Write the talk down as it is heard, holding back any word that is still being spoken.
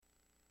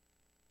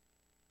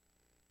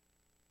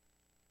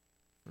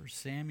1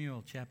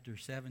 Samuel chapter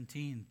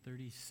 17,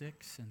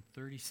 36 and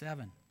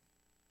 37.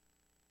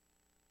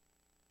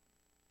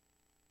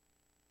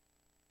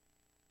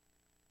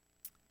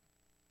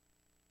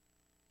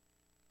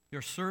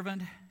 Your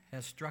servant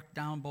has struck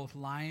down both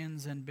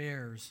lions and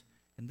bears,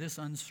 and this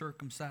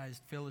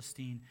uncircumcised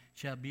Philistine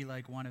shall be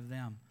like one of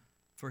them,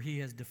 for he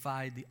has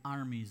defied the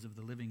armies of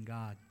the living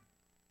God.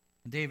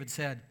 And David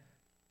said,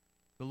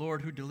 the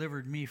Lord who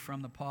delivered me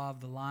from the paw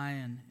of the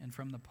lion and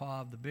from the paw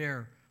of the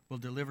bear will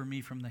deliver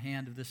me from the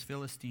hand of this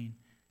Philistine.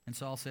 And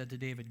Saul said to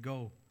David,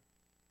 go,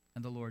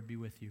 and the Lord be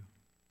with you.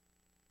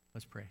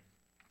 Let's pray.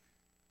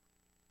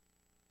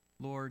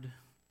 Lord,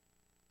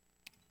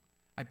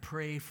 I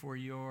pray for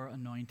your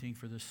anointing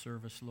for this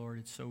service, Lord.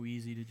 It's so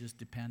easy to just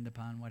depend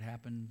upon what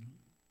happened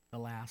the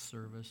last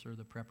service or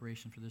the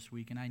preparation for this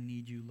week. And I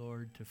need you,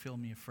 Lord, to fill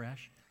me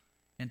afresh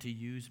and to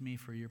use me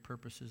for your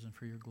purposes and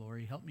for your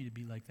glory. Help me to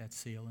be like that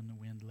sail in the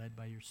wind, led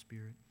by your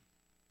Spirit.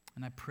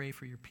 And I pray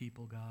for your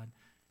people, God,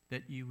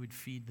 that you would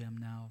feed them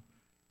now.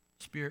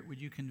 Spirit, would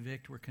you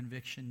convict where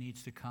conviction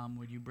needs to come?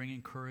 Would you bring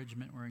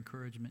encouragement where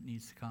encouragement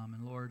needs to come?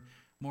 And Lord,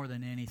 more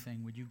than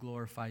anything, would you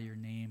glorify your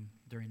name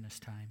during this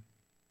time?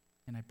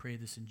 And I pray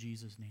this in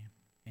Jesus' name.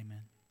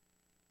 Amen.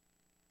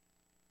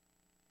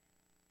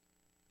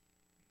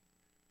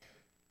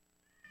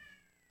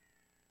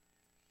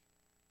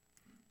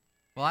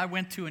 Well, I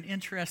went to an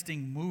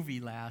interesting movie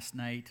last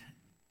night,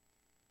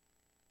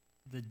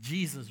 The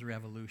Jesus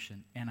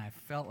Revolution, and I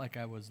felt like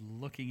I was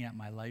looking at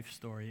my life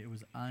story. It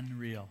was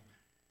unreal.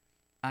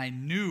 I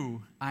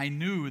knew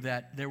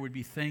that there would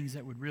be things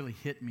that would really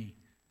hit me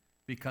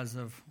because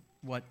of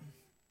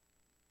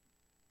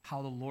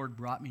how the Lord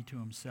brought me to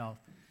himself.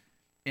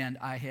 And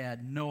I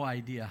had no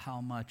idea how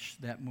much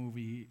that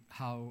movie,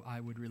 how I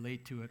would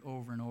relate to it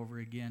over and over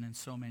again in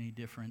so many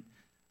different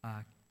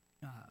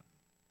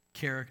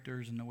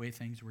characters and the way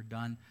things were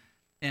done.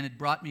 And it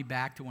brought me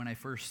back to when I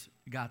first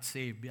got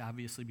saved,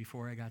 obviously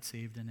before I got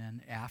saved and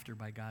then after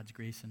by God's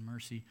grace and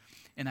mercy.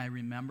 And I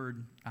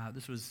remembered,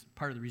 this was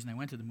part of the reason I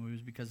went to the movie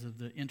was because of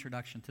the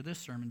introduction to this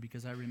sermon,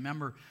 because I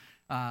remember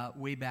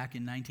way back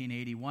in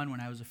 1981 when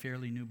I was a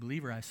fairly new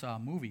believer, I saw a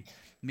movie.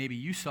 Maybe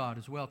you saw it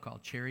as well,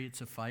 called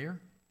Chariots of Fire.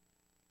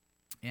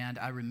 And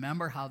I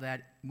remember how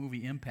that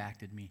movie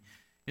impacted me.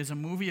 It's a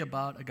movie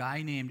about a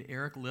guy named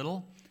Eric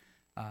Liddell.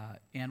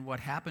 And what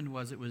happened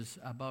was it was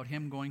about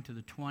him going to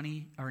the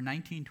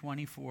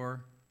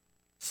 1924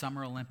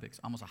 Summer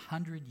Olympics, almost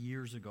 100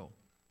 years ago.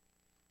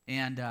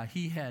 And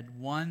he had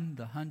won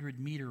the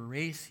 100-meter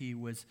race. He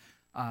was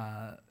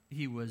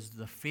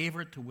the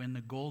favorite to win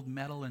the gold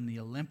medal in the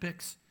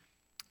Olympics.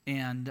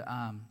 And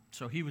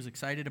so he was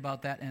excited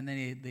about that. And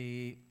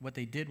then what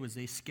they did was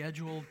they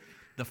scheduled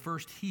the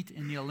first heat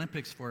in the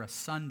Olympics for a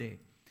Sunday.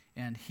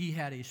 And he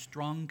had a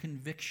strong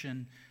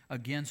conviction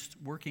against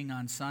working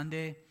on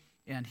Sunday.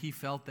 And he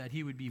felt that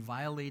he would be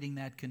violating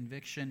that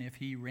conviction if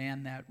he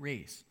ran that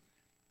race,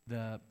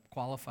 the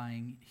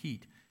qualifying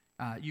heat.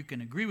 You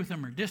can agree with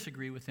him or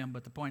disagree with him,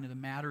 but the point of the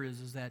matter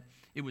is that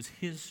it was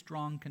his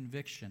strong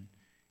conviction,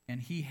 and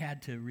he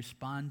had to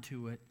respond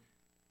to it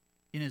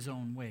in his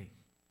own way.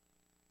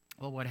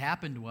 Well, what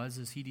happened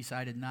was he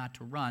decided not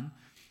to run,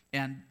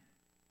 and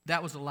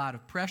that was a lot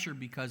of pressure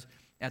because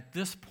at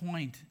this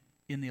point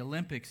in the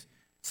Olympics,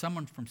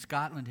 someone from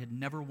Scotland had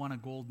never won a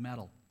gold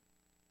medal.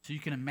 So you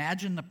can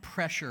imagine the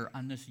pressure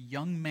on this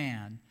young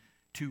man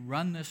to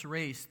run this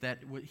race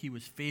that he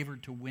was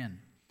favored to win.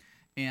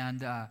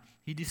 And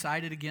he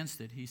decided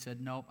against it. He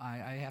said, no,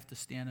 I have to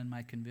stand in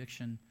my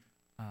conviction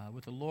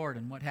with the Lord.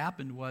 And what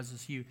happened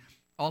was he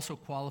also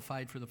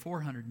qualified for the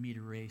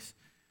 400-meter race.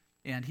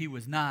 And he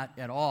was not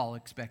at all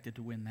expected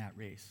to win that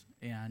race.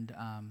 And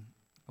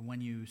when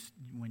you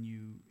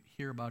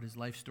hear about his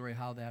life story,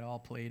 how that all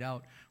played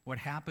out, what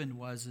happened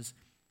was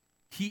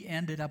he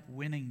ended up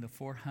winning the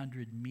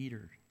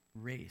 400-meter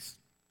race.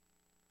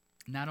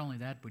 Not only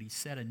that, but he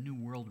set a new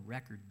world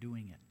record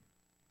doing it.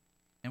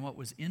 And what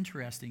was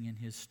interesting in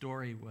his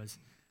story was,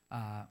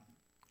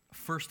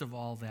 first of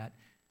all, that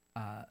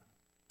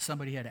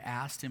somebody had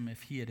asked him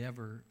if he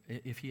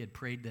had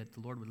prayed that the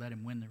Lord would let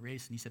him win the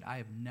race, and he said, I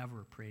have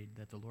never prayed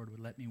that the Lord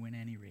would let me win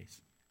any race.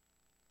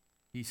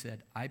 He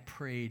said, I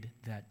prayed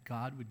that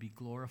God would be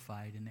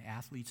glorified in the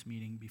athletes'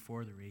 meeting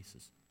before the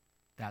races.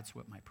 That's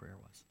what my prayer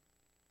was.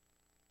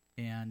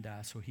 And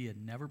so he had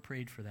never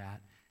prayed for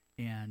that.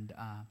 And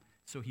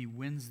so he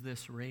wins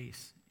this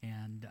race.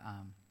 And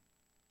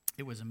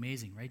it was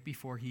amazing. Right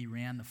before he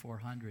ran the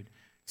 400,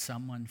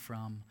 someone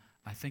from,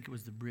 I think it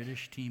was the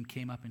British team,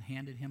 came up and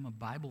handed him a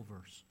Bible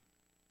verse.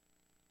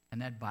 And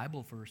that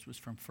Bible verse was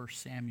from 1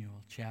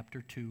 Samuel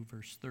chapter 2,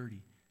 verse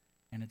 30.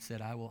 And it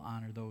said, I will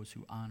honor those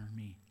who honor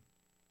me.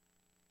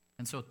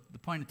 And so the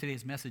point of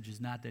today's message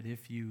is not that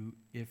if you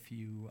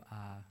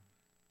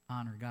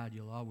honor God,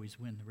 you'll always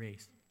win the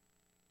race.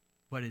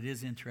 But it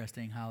is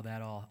interesting how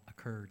that all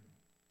occurred.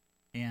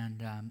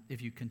 And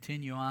if you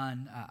continue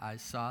on, I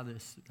saw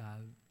this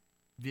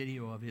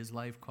video of his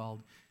life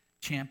called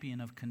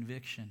Champion of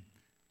Conviction.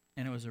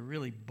 And it was a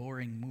really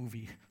boring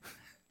movie.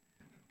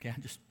 Okay,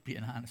 I'm just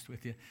being honest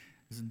with you.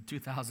 It was in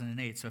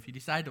 2008. So if you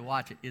decide to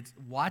watch it,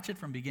 watch it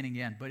from beginning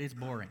to end, but it's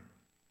boring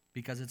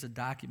because it's a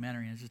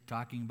documentary and it's just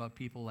talking about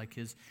people like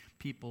his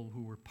people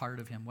who were part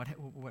of him.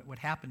 What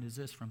happened is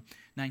this: from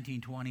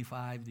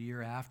 1925, the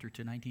year after,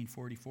 to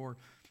 1944,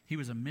 he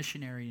was a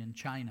missionary in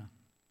China.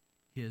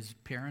 His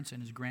parents and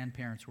his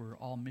grandparents were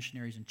all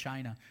missionaries in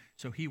China,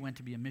 so he went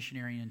to be a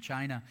missionary in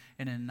China.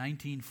 And in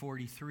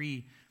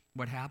 1943,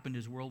 what happened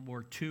is World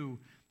War II,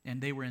 and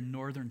they were in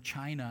northern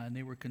China, and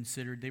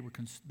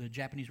the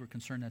Japanese were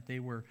concerned that they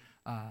were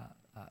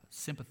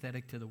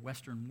sympathetic to the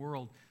Western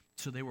world,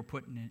 so they were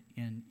put in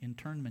an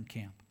internment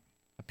camp,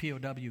 a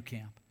POW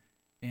camp.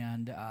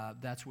 And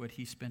that's what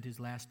he spent his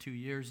last 2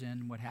 years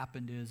in. What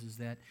happened is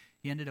that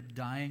he ended up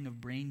dying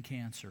of brain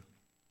cancer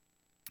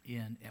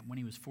when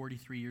he was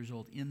 43 years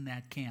old in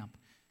that camp.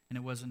 And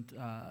it was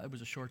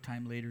a short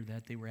time later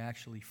that they were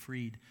actually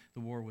freed. The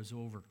war was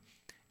over.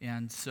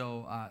 And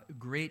so,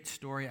 great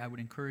story. I would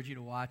encourage you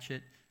to watch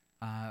it.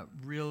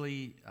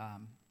 Really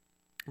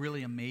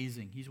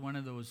amazing. He's one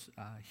of those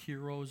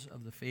heroes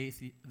of the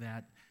faith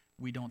that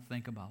we don't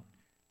think about.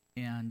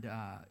 And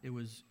it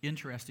was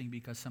interesting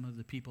because some of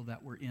the people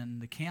that were in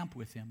the camp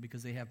with him,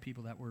 because they have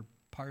people that were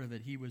part of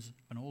it, he was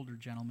an older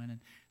gentleman, and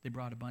they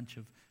brought a bunch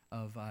of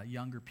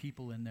younger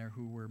people in there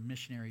who were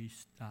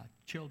missionaries'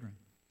 children.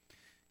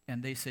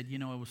 And they said, it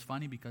was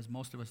funny because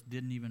most of us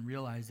didn't even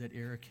realize that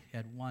Eric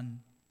had won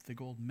the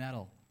gold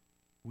medal.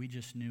 We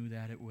just knew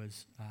that it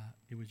was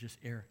just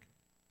Eric.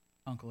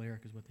 Uncle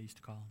Eric is what they used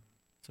to call him.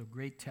 So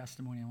great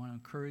testimony. I want to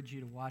encourage you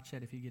to watch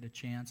that if you get a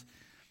chance.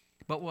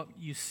 But what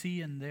you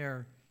see in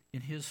there,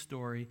 in his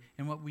story,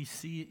 and what we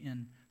see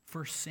in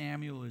 1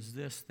 Samuel is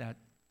this, that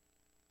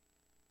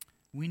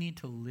we need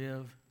to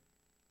live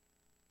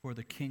for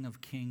the King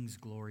of Kings'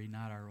 glory,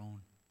 not our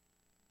own.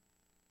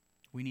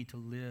 We need to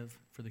live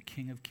for the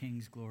King of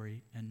Kings'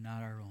 glory and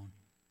not our own.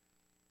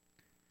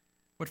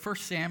 What 1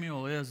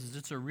 Samuel is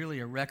it's really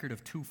a record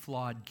of two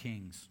flawed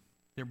kings.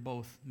 They're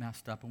both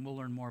messed up, and we'll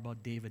learn more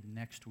about David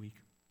next week.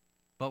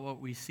 But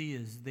what we see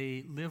is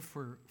they live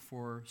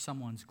for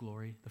someone's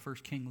glory. The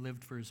first king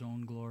lived for his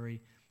own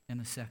glory, and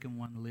the second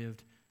one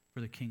lived for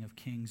the King of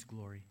Kings'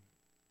 glory.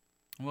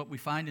 And what we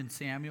find in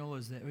Samuel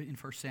is that in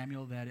 1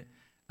 Samuel that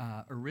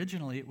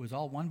originally it was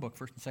all one book,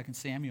 1 and 2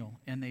 Samuel,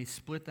 and they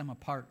split them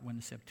apart when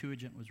the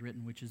Septuagint was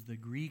written, which is the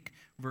Greek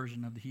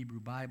version of the Hebrew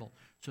Bible.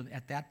 So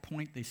at that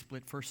point they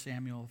split 1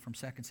 Samuel from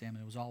 2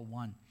 Samuel. It was all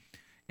one.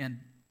 And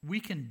we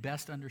can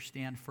best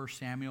understand 1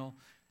 Samuel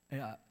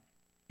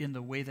in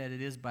the way that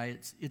it is by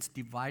it's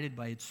divided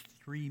by its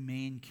three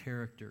main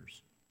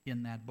characters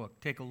in that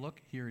book. Take a look.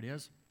 Here it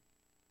is.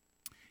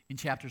 In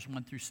chapters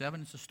 1 through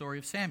 7, it's the story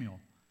of Samuel.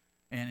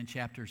 And in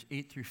chapters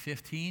 8 through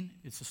 15,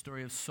 it's the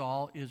story of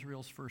Saul,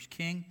 Israel's first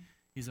king.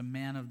 He's a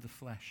man of the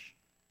flesh.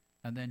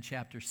 And then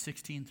chapters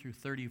 16 through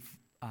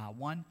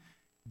 31,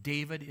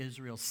 David,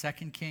 Israel's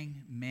second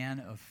king,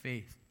 man of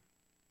faith.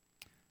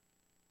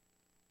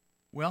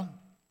 Well,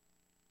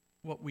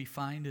 what we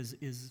find is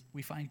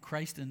we find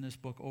Christ in this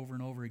book over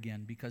and over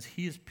again because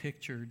he is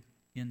pictured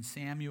in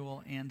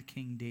Samuel and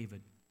King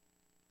David.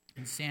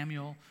 In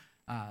Samuel,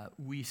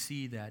 we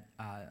see that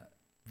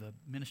the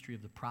ministry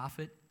of the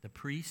prophet, the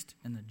priest,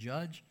 and the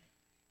judge.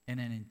 And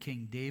then in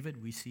King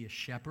David, we see a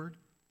shepherd,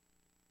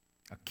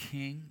 a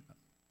king,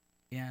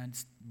 and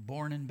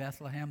born in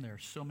Bethlehem. There are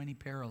so many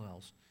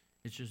parallels.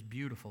 It's just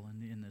beautiful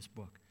in this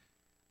book.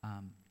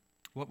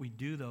 What we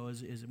do, though,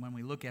 is when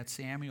we look at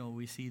Samuel,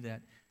 we see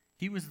that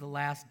he was the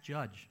last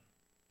judge.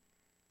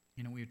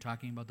 We were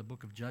talking about the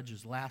book of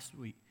Judges last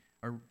week,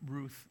 or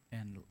Ruth,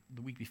 and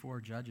the week before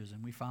Judges,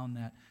 and we found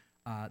that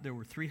there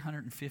were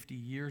 350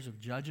 years of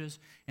judges,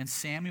 and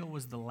Samuel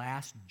was the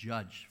last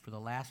judge for the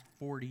last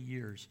 40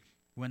 years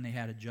when they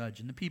had a judge.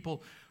 And the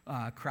people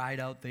cried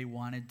out they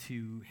wanted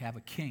to have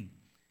a king.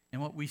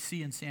 And what we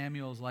see in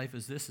Samuel's life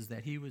is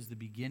that he was the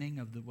beginning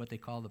of what they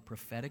call the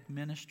prophetic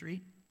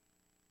ministry,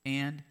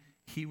 and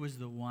he was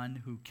the one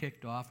who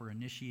kicked off or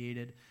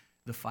initiated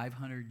the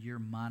 500-year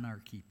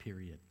monarchy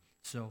period.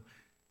 So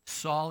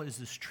Samuel is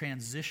this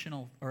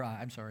transitional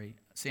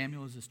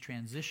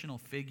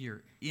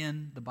figure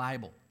in the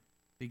Bible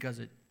because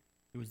it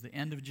was the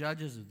end of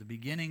Judges, it was the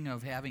beginning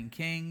of having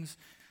kings,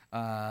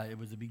 it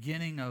was the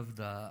beginning of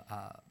the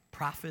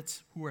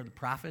prophets. Who are the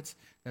prophets?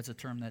 That's a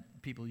term that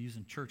people use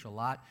in church a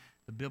lot.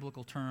 The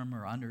biblical term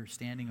or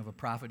understanding of a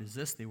prophet is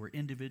this: they were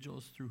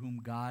individuals through whom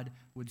God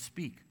would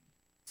speak.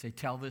 Say,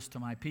 tell this to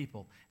my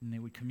people, and they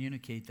would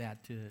communicate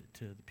that to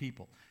the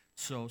people.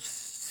 So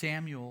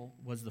Samuel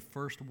was the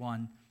first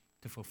one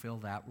to fulfill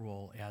that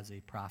role as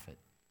a prophet.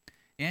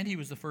 And he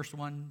was the first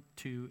one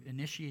to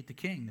initiate the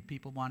king. The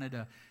people wanted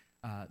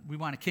we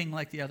want a king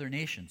like the other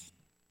nations.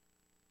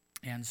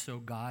 And so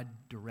God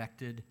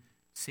directed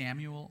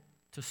Samuel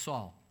to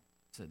Saul.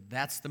 Said,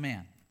 that's the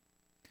man.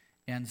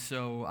 And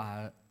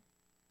so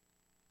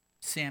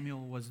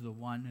Samuel was the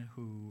one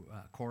who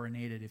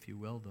coronated, if you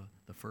will,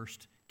 the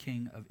first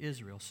king of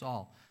Israel,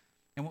 Saul.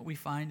 And what we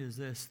find is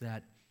this,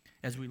 that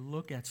as we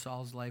look at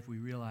Saul's life, we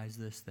realize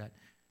this,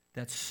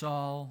 that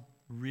Saul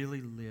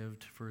really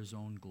lived for his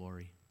own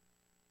glory.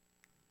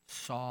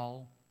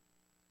 Saul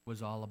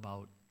was all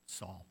about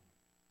Saul.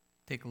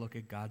 Take a look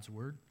at God's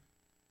word.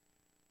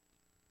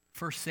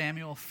 1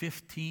 Samuel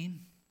 15,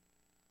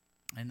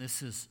 and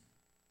this is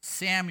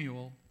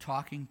Samuel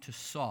talking to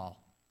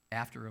Saul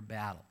after a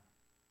battle,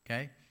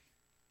 okay?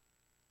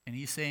 And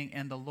he's saying,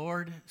 and the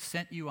Lord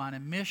sent you on a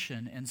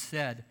mission and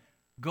said,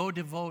 go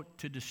devote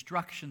to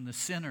destruction the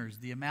sinners,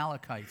 the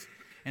Amalekites,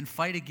 and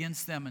fight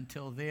against them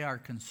until they are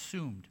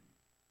consumed.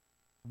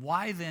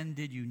 Why then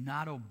did you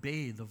not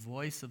obey the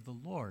voice of the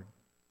Lord?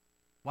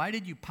 Why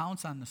did you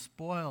pounce on the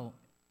spoil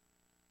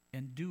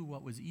and do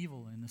what was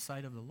evil in the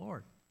sight of the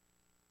Lord?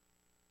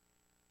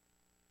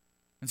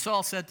 And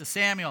Saul said to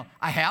Samuel,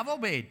 I have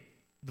obeyed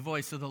the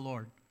voice of the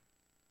Lord.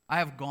 I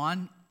have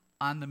gone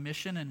on the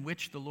mission in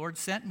which the Lord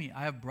sent me.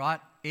 I have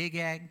brought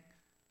Agag,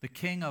 the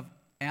king of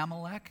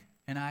Amalek,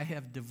 and I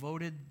have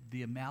devoted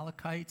the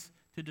Amalekites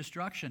to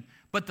destruction.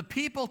 But the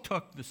people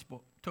took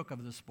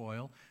of the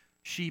spoil,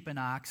 sheep and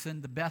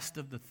oxen, the best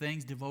of the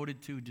things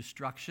devoted to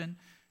destruction,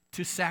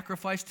 to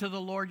sacrifice to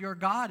the Lord your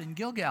God in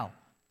Gilgal.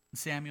 And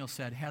Samuel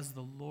said, Has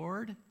the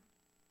Lord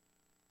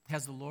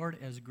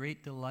as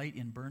great delight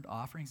in burnt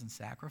offerings and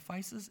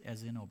sacrifices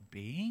as in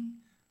obeying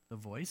the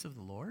voice of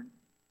the Lord?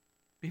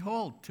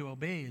 Behold, to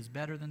obey is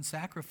better than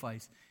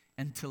sacrifice,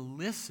 and to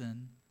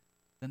listen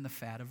than the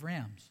fat of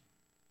rams.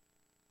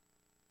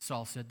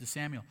 Saul said to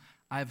Samuel,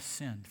 I have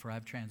sinned, for I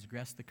have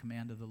transgressed the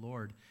command of the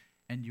Lord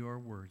and your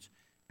words,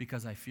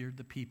 because I feared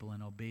the people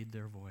and obeyed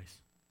their voice.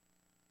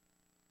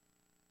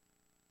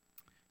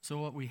 So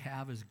what we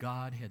have is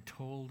God had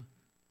told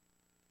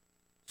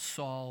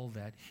Saul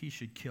that he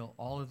should kill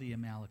all of the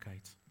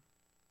Amalekites.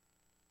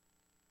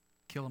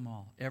 Kill them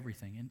all,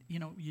 everything. And,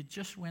 you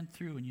just went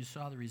through and you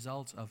saw the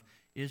results of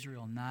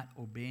Israel not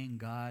obeying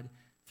God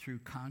through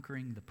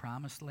conquering the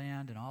promised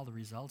land and all the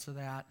results of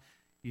that.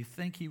 You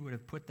think he would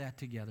have put that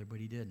together, but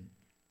he didn't.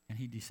 And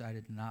he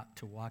decided not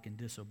to walk in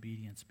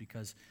disobedience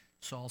because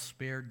Saul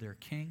spared their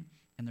king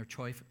and their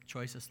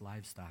choicest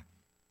livestock.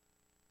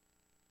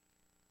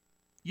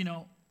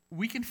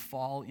 We can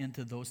fall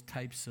into those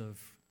types of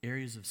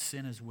areas of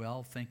sin as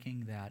well,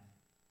 thinking that,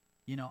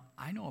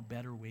 I know a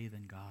better way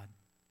than God.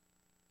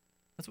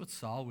 That's what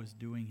Saul was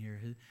doing here.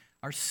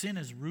 Our sin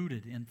is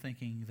rooted in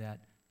thinking that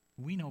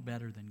we know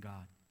better than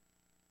God.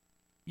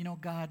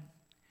 God,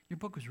 your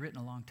book was written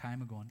a long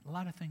time ago, and a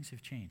lot of things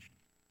have changed.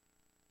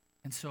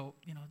 And so,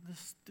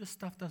 this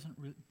stuff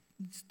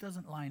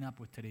doesn't line up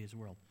with today's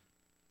world.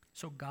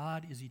 So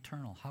God is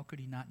eternal. How could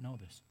he not know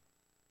this?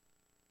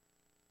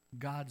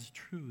 God's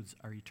truths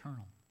are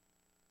eternal.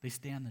 They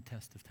stand the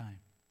test of time.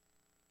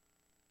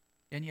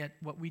 And yet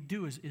what we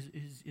do is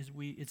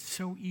it's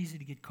so easy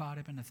to get caught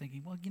up into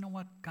thinking, well, you know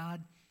what,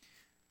 God,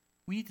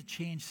 we need to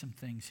change some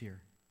things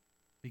here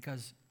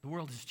because the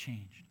world has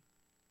changed.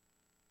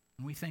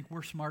 And we think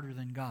we're smarter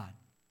than God.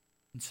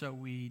 And so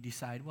we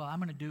decide, well, I'm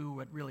going to do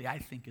what really I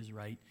think is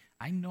right.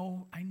 I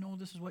know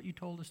this is what you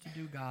told us to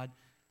do, God,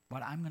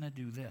 but I'm going to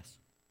do this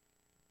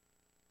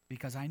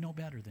because I know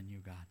better than you,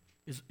 God,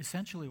 is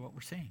essentially what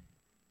we're saying.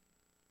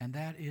 And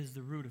that is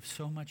the root of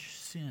so much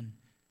sin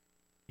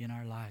in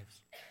our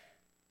lives.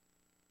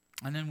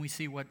 And then we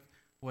see what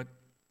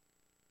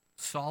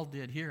Saul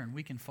did here, and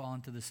we can fall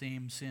into the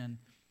same sin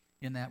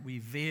in that we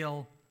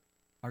veil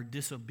our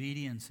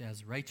disobedience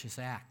as righteous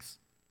acts.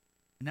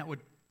 Isn't that what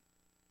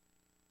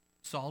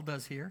Saul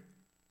does here?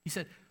 He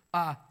said,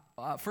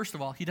 first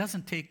of all, he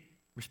doesn't take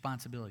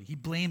responsibility. He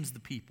blames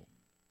the people.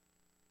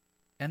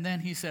 And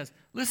then he says,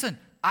 listen,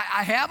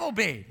 I have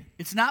obeyed.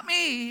 It's not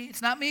me.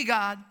 It's not me,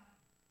 God.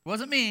 It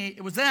wasn't me.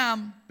 It was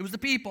them. It was the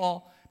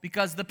people,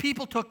 because the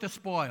people took the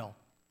spoil.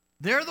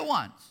 They're the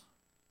ones.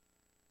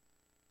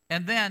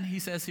 And then he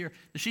says here,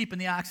 the sheep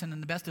and the oxen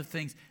and the best of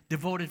things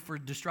devoted for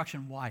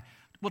destruction. Why?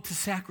 Well, to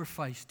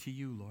sacrifice to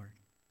you, Lord.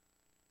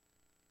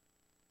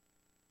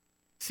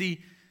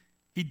 See,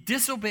 he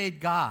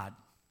disobeyed God.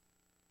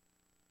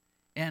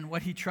 And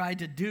what he tried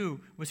to do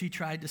was he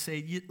tried to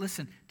say,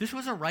 listen, this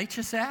was a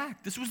righteous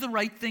act. This was the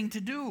right thing to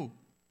do.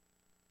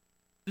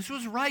 This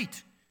was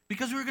right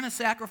because we were going to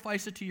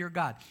sacrifice it to your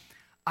God.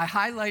 I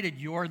highlighted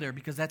your there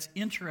because that's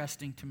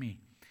interesting to me.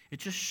 It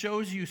just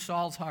shows you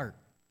Saul's heart.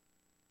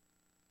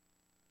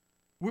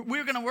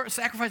 We're going to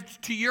sacrifice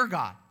to your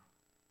God.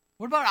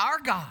 What about our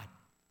God?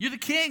 You're the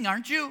king,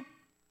 aren't you?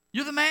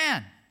 You're the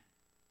man.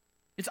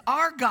 It's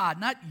our God,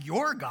 not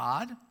your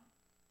God.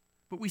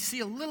 But we see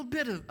a little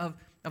bit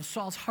of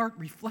Saul's heart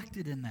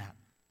reflected in that.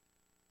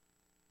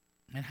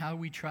 And how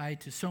we try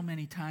to so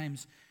many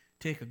times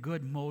take a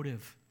good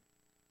motive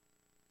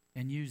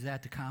and use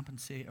that to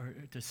compensate or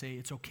to say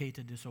it's okay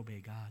to disobey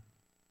God.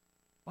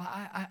 Well,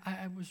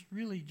 I was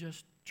really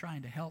just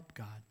trying to help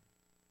God.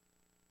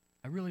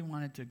 I really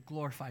wanted to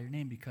glorify your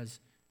name because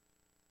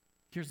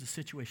here's the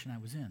situation I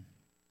was in.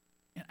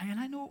 And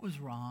I know it was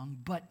wrong,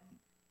 but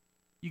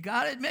you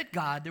got to admit,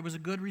 God, there was a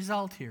good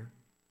result here.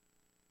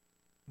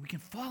 We can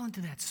fall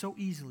into that so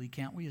easily,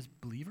 can't we, as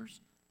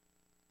believers?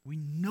 We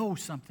know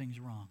something's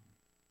wrong.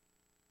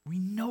 We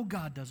know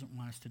God doesn't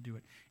want us to do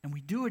it. And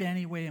we do it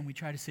anyway, and we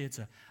try to say it's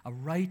a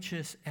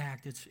righteous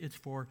act. It's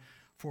for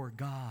for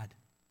God.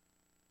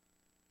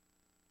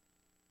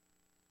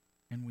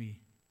 And we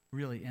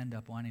really end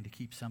up wanting to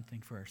keep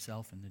something for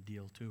ourselves in the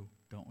deal too,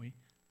 don't we?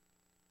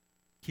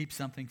 Keep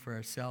something for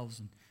ourselves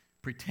and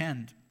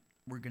pretend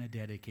we're going to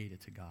dedicate it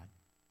to God.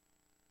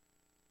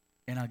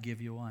 And I'll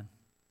give you one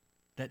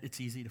that it's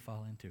easy to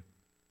fall into.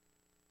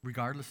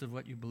 Regardless of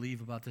what you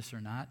believe about this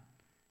or not,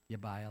 you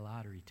buy a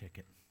lottery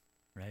ticket,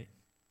 right?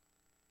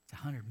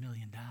 It's $100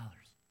 million.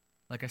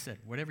 Like I said,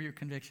 whatever your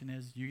conviction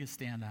is, you can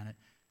stand on it.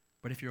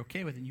 But if you're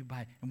okay with it, you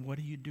buy it. And what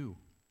do?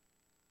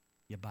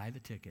 You buy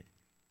the ticket,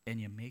 and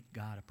you make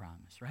God a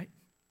promise, right?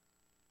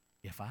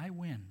 If I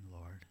win,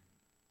 Lord,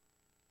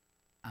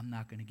 I'm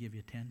not going to give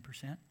you 10%.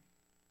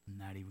 I'm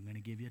not even going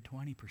to give you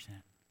 20%.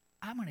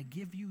 I'm going to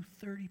give you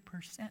 30%,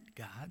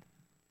 God.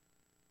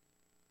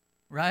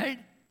 Right?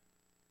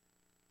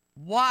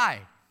 Why?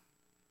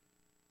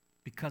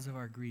 Because of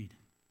our greed.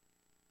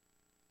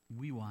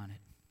 We want it.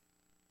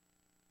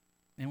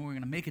 And we're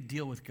going to make a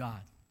deal with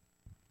God.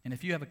 And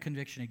if you have a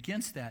conviction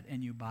against that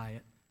and you buy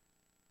it,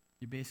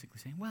 you're basically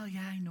saying, well,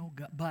 yeah, I know,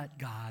 God, but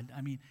God,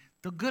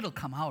 the good will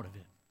come out of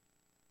it.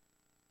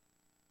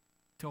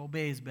 To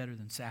obey is better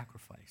than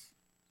sacrifice,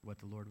 what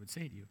the Lord would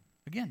say to you.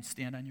 Again,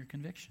 stand on your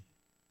conviction.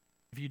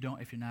 If you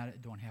don't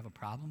have a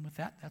problem with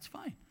that, that's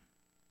fine.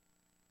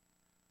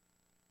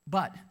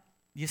 But,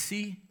 you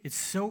see, it's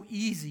so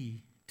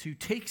easy to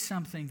take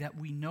something that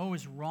we know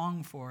is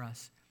wrong for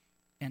us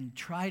and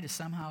try to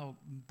somehow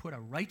put a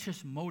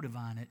righteous motive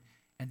on it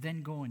and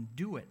then go and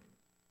do it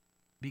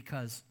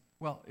because,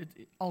 well,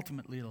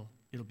 ultimately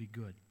it'll be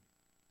good.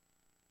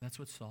 That's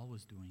what Saul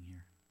was doing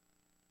here.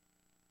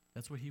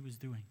 That's what he was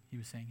doing. He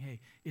was saying, hey,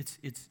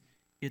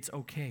 it's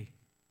okay.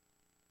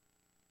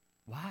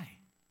 Why?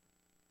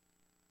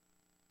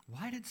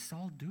 Why did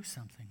Saul do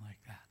something like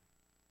that?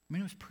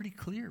 It was pretty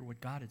clear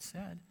what God had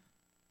said.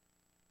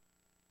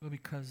 Well,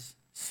 because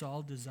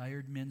Saul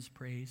desired men's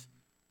praise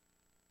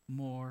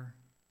more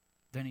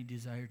than he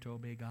desired to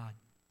obey God.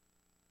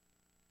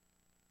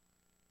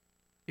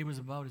 It was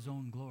about his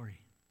own glory.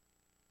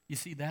 You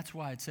see, that's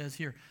why it says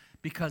here,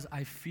 because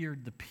I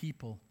feared the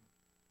people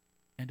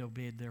and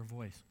obeyed their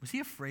voice. Was he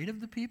afraid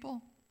of the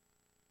people?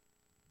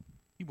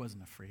 He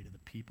wasn't afraid of the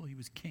people. He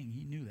was king.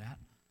 He knew that.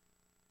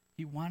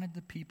 He wanted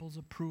the people's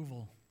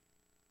approval.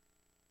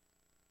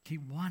 He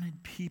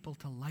wanted people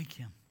to like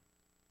him.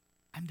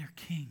 I'm their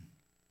king.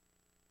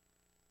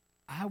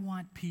 I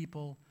want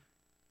people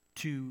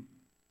to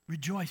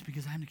rejoice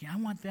because I'm the king. I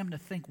want them to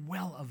think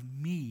well of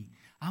me.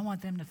 I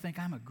want them to think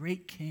I'm a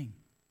great king.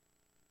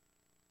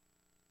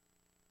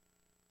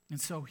 And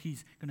so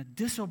he's going to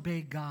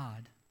disobey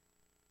God.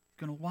 He's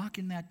going to walk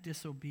in that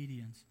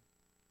disobedience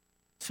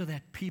so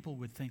that people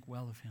would think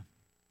well of him.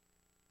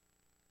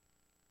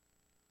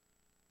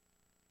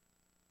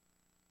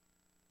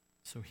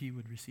 So he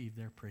would receive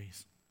their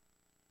praise.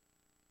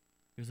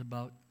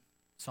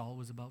 Saul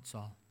was about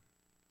Saul.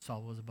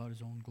 Saul was about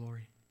his own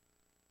glory.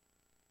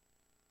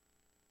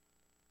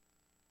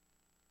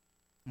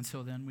 And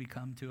so then we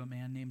come to a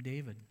man named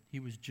David. He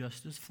was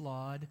just as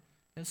flawed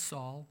as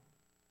Saul.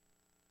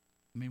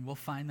 We'll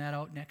find that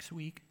out next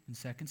week in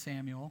 2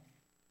 Samuel.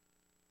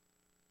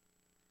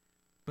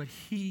 But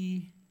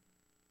he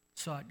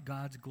sought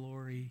God's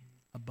glory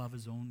above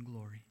his own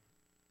glory.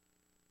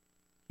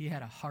 He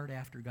had a heart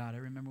after God. I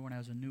remember when I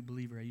was a new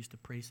believer, I used to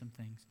pray some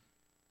things.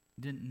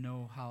 Didn't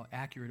know how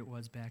accurate it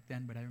was back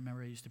then, but I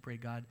remember I used to pray,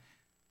 God,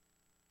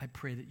 I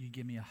pray that you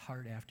give me a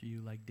heart after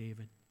you like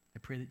David. I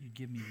pray that you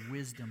give me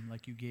wisdom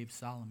like you gave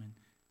Solomon.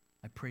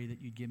 I pray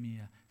that you give me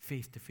a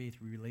faith-to-faith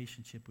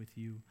relationship with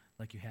you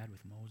like you had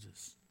with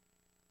Moses.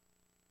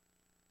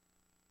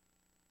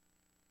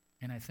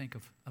 And I think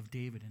of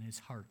David, and his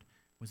heart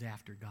was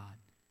after God.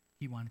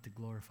 He wanted to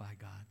glorify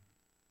God.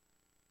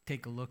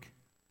 Take a look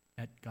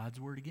at God's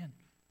word again.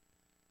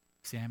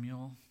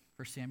 1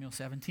 Samuel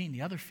 17,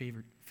 the other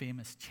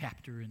famous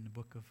chapter in the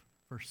book of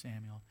 1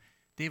 Samuel.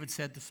 David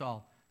said to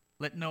Saul,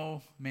 let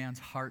no man's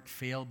heart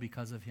fail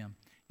because of him.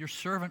 Your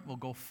servant will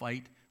go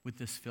fight with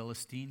this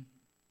Philistine.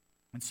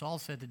 And Saul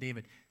said to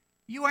David,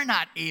 you are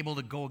not able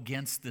to go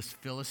against this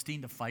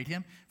Philistine to fight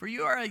him, for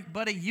you are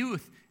but a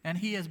youth, and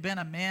he has been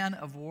a man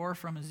of war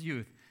from his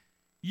youth.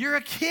 You're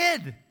a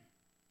kid.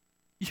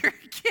 You're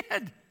a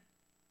kid.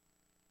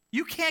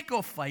 You can't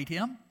go fight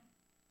him.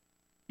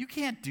 You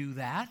can't do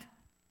that.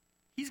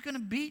 He's going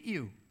to beat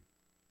you.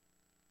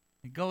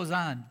 It goes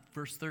on,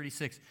 verse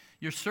 36.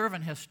 Your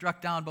servant has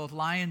struck down both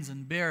lions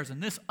and bears,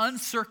 and this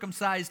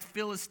uncircumcised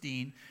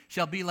Philistine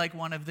shall be like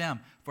one of them,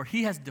 for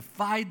he has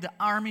defied the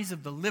armies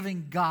of the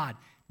living God.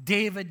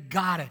 David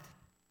got it.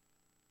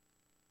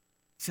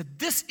 He said,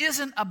 this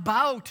isn't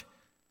about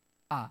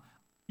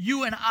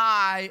you and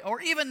I,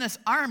 or even this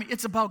army.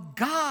 It's about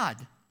God.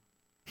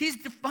 He's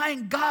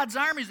defying God's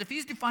armies. If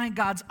he's defying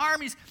God's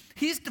armies,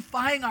 he's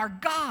defying our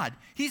God.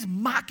 He's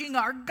mocking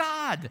our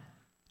God.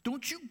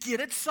 Don't you get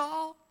it,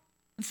 Saul?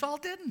 And Saul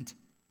didn't.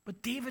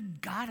 But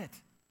David got it.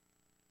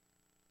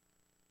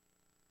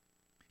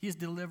 He has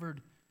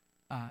delivered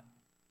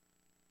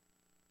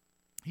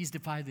He's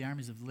defied the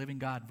armies of the living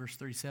God. Verse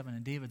 37,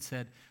 and David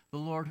said, the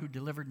Lord who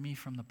delivered me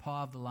from the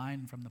paw of the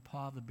lion and from the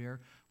paw of the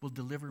bear will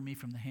deliver me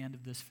from the hand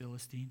of this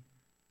Philistine.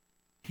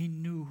 He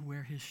knew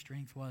where his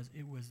strength was.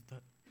 It was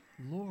the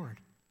Lord.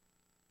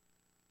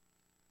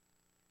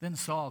 Then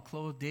Saul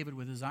clothed David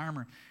with his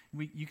armor.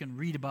 You can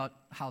read about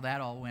how that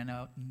all went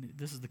out. And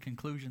this is the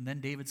conclusion. Then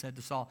David said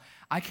to Saul,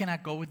 I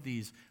cannot go with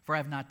these, for I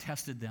have not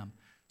tested them.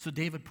 So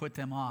David put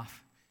them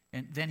off.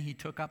 And then he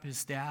took up his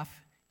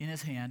staff in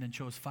his hand and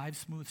chose 5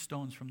 smooth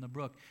stones from the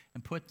brook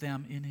and put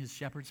them in his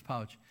shepherd's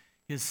pouch.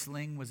 His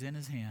sling was in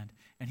his hand,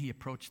 and he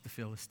approached the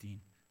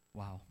Philistine.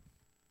 Wow.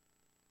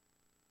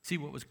 See,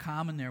 what was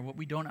common there, what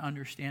we don't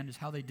understand is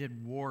how they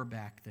did war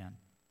back then.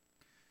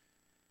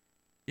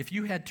 If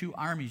you had 2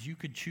 armies, you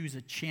could choose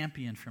a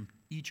champion from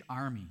each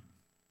army.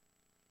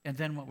 And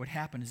then what would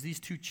happen is these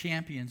 2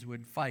 champions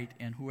would fight,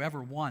 and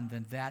whoever won,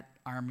 then that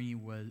army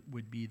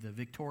would be the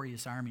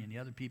victorious army, and the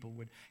other people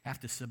would have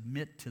to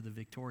submit to the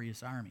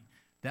victorious army.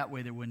 That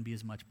way there wouldn't be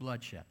as much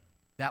bloodshed.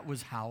 That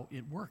was how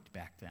it worked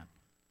back then.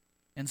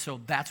 And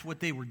so that's what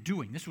they were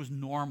doing. This was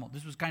normal.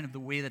 This was kind of the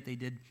way that they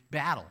did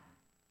battle.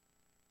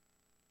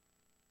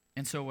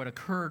 And so what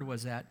occurred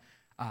was that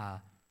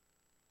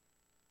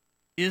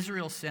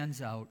Israel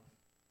sends out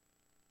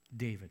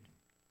David.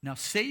 Now,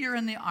 say you're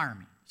in the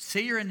army.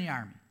 Say you're in the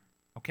army,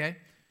 okay?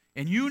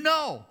 And you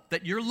know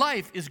that your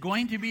life is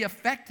going to be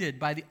affected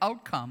by the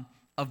outcome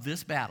of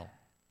this battle,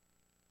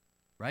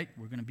 right?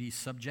 We're going to be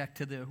subject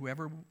to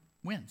whoever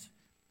wins.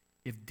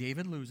 If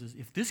David loses,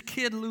 if this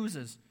kid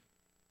loses,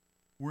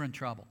 we're in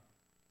trouble.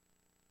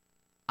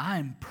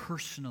 I'm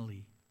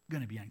personally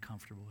going to be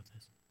uncomfortable with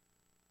this.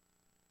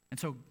 And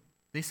so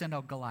they send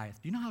out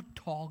Goliath. Do you know how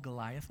tall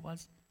Goliath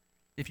was?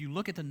 If you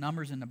look at the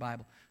numbers in the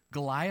Bible,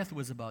 Goliath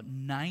was about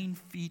 9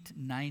 feet,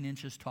 9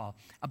 inches tall,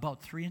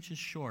 about 3 inches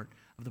short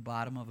of the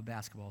bottom of a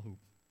basketball hoop.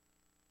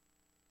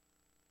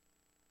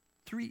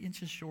 3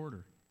 inches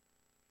shorter.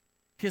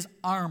 His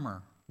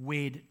armor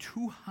weighed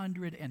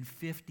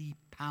 250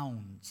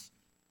 pounds.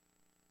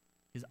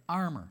 His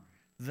armor,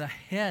 the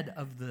head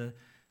of the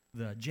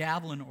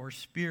javelin or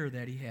spear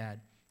that he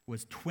had,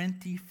 was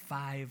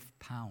 25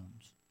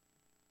 pounds.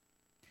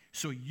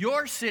 So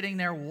you're sitting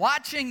there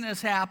watching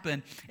this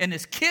happen, and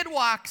this kid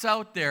walks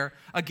out there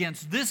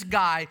against this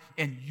guy,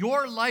 and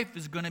your life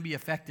is going to be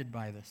affected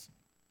by this.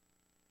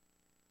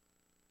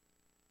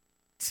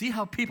 See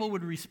how people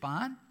would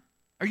respond?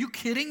 Are you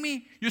kidding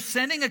me? You're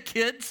sending a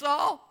kid,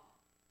 Saul?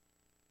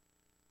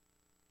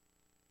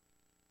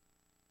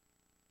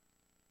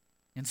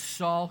 And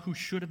Saul, who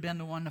should have been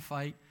the one to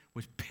fight,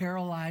 was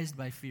paralyzed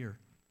by fear.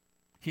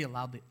 He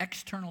allowed the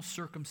external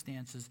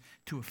circumstances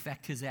to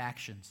affect his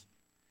actions.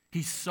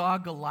 He saw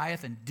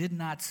Goliath and did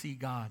not see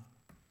God.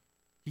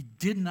 He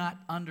did not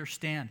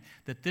understand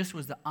that this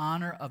was the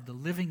honor of the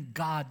living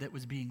God that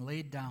was being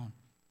laid down,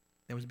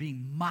 that was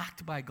being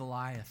mocked by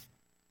Goliath.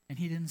 And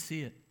he didn't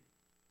see it.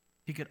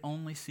 He could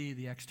only see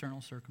the external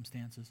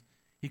circumstances.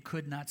 He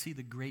could not see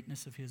the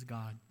greatness of his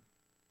God.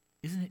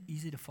 Isn't it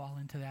easy to fall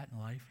into that in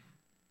life?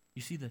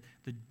 You see the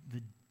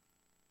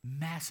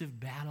massive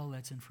battle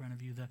that's in front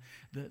of you,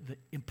 the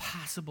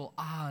impossible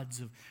odds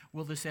of,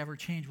 will this ever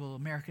change? Will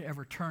America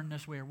ever turn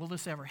this way? Or will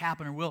this ever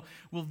happen? Or will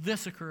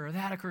this occur or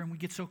that occur? And we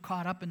get so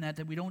caught up in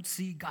that we don't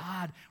see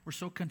God. We're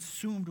so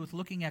consumed with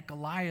looking at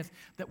Goliath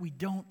that we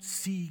don't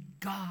see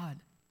God.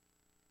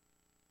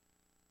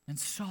 And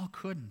Saul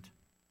couldn't.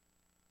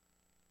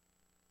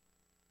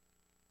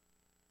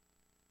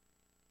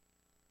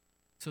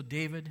 So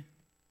David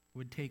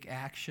would take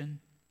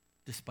action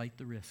despite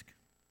the risk.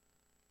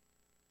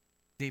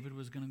 David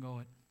was going to go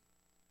it.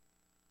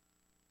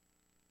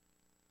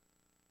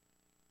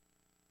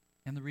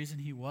 And the reason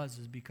he was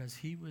is because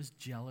he was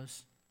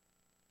jealous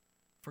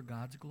for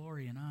God's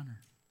glory and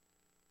honor.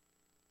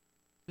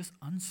 This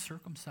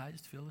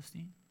uncircumcised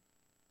Philistine,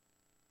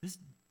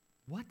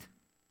 what?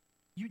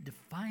 You're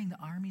defying the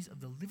armies of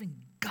the living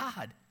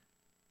God.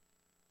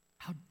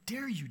 How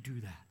dare you do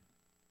that?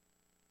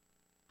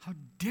 How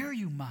dare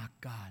you mock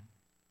God?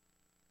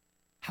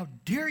 How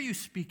dare you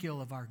speak ill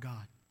of our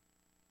God?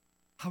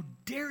 How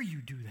dare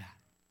you do that?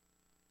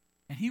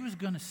 And he was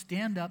going to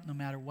stand up no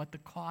matter what the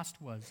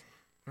cost was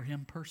for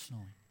him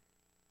personally.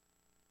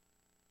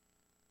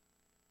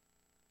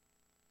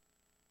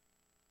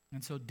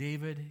 And so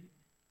David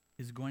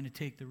is going to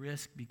take the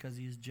risk because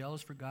he is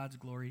jealous for God's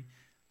glory,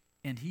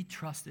 and he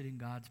trusted in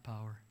God's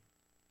power.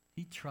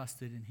 He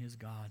trusted in his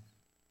God.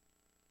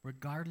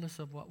 Regardless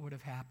of what would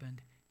have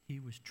happened, he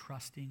was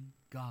trusting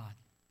God.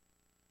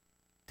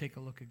 Take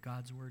a look at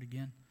God's word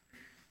again.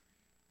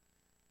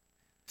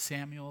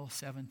 Samuel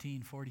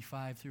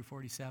 17:45 through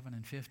 47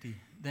 and 50.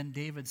 Then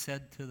David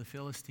said to the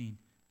Philistine,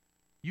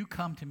 you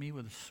come to me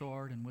with a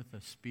sword and with a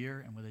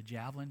spear and with a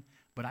javelin,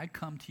 but I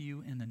come to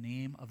you in the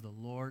name of the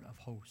Lord of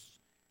hosts.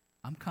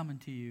 I'm coming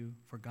to you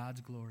for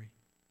God's glory,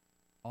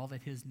 all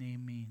that his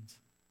name means.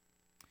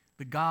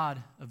 The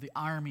God of the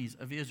armies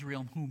of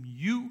Israel, whom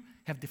you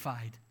have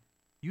defied.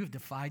 You have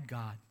defied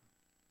God.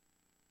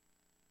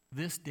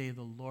 This day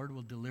the Lord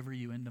will deliver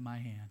you into my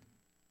hand.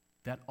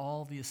 that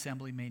all the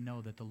assembly may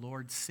know that the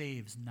Lord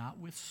saves not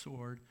with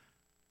sword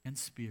and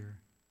spear,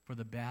 for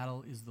the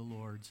battle is the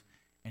Lord's,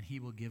 and he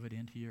will give it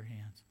into your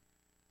hands.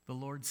 The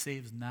Lord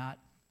saves not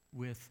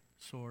with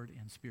sword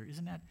and spear.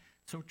 Isn't that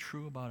so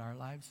true about our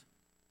lives?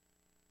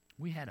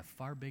 We had a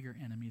far bigger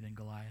enemy than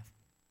Goliath.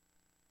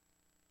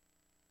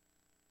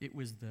 It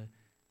was the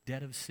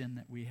debt of sin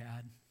that we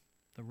had.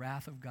 The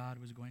wrath of God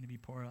was going to be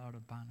poured out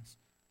upon us.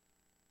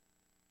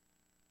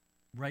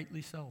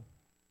 Rightly so.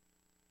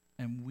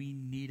 And we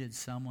needed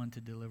someone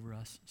to deliver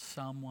us,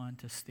 someone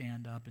to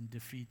stand up and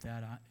defeat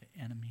that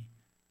enemy.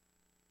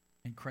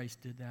 And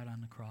Christ did that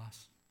on the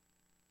cross.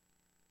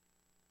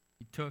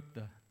 He took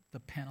the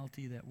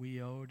penalty that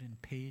we owed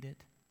and paid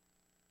it,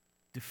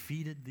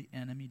 defeated the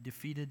enemy,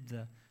 defeated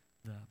the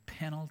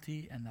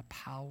penalty and the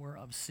power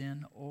of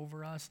sin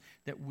over us,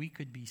 that we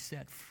could be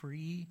set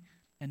free,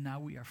 and now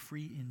we are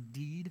free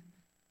indeed.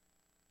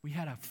 We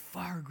had a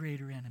far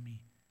greater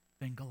enemy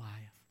than Goliath.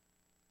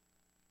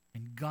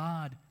 And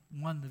God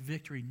won the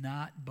victory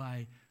not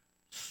by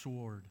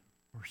sword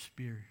or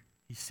spear.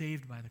 He's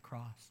saved by the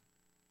cross.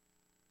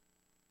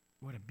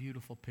 What a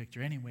beautiful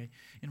picture. Anyway,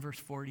 in verse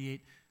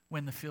 48,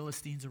 when the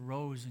Philistines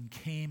arose and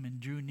came and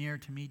drew near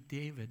to meet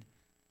David,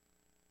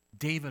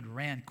 David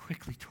ran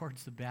quickly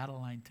towards the battle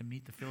line to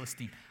meet the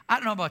Philistine. I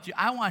don't know about you.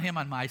 I want him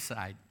on my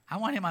side. I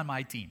want him on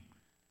my team.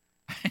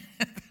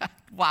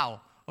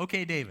 Wow.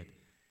 Okay, David.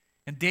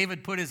 And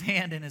David put his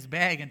hand in his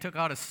bag and took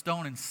out a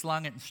stone and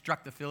slung it and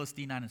struck the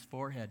Philistine on his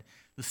forehead.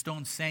 The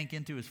stone sank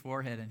into his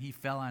forehead, and he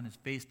fell on his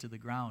face to the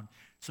ground.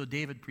 So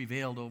David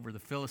prevailed over the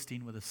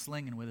Philistine with a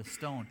sling and with a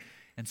stone,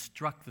 and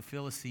struck the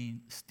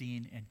Philistine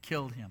and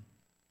killed him.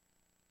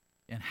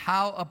 And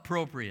how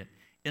appropriate.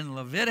 In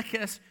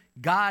Leviticus,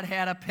 God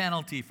had a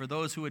penalty for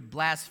those who would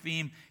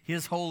blaspheme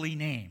his holy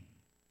name.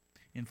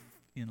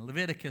 In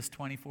Leviticus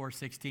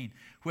 24:16,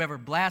 whoever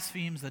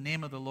blasphemes the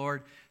name of the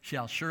Lord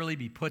shall surely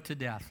be put to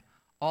death.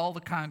 All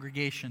the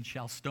congregation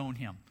shall stone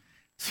him.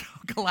 So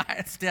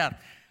Goliath's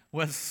death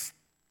was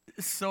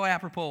so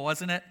apropos,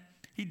 wasn't it?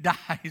 He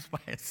dies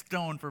by a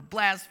stone for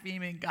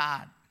blaspheming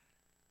God.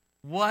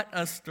 What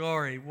a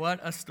story. What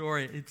a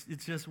story.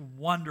 It's just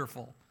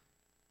wonderful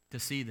to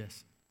see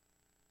this.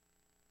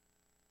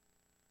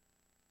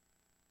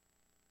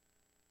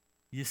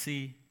 You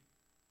see,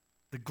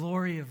 the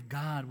glory of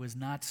God was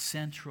not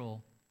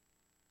central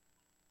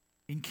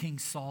in King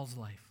Saul's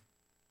life.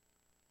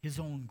 His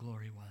own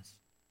glory was.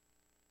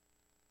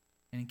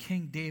 And in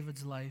King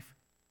David's life,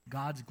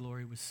 God's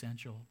glory was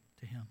central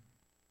to him.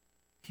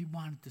 He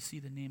wanted to see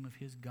the name of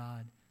his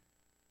God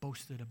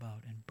boasted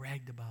about and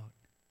bragged about.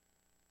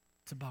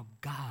 It's about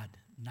God,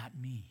 not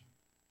me.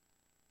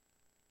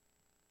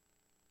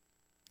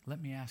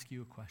 Let me ask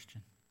you a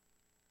question.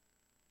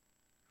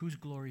 Whose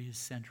glory is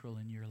central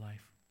in your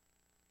life?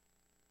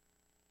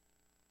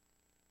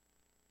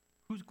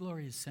 Whose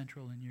glory is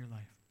central in your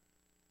life?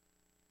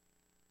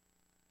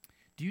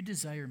 Do you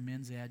desire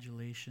men's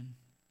adulation,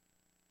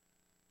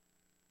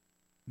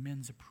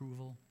 men's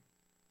approval,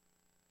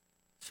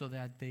 so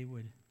that they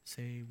would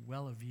say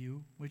well of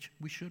you, which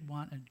we should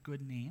want a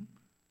good name?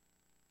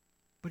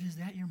 But is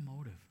that your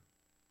motive?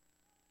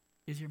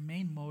 Is your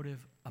main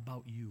motive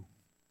about you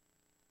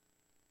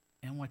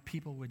and what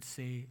people would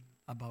say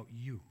about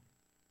you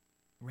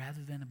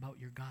rather than about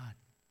your God?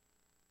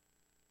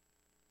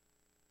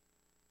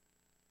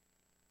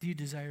 Do you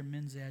desire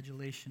men's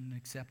adulation and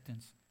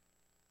acceptance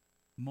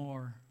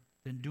more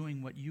than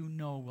doing what you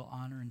know will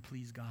honor and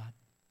please God?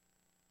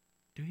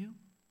 Do you?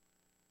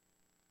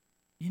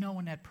 You know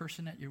when that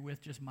person that you're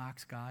with just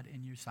mocks God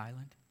and you're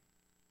silent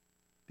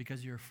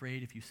because you're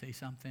afraid if you say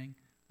something,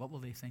 what will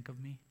they think of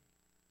me?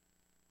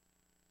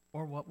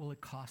 Or what will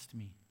it cost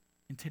me?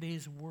 In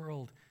today's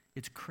world,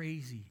 it's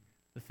crazy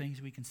the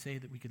things we can say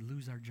that we could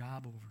lose our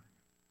job over.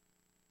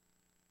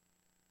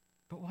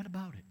 But what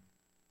about it?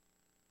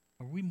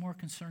 Are we more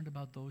concerned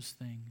about those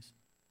things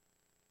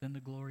than the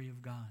glory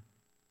of God?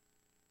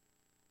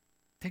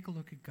 Take a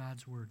look at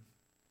God's word.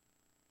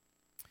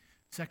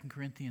 2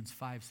 Corinthians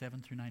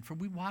 5:7-9. For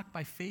we walk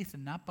by faith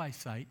and not by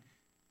sight.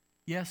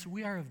 Yes,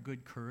 we are of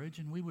good courage,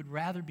 and we would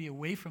rather be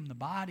away from the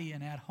body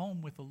and at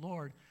home with the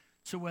Lord.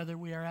 So whether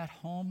we are at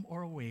home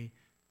or away,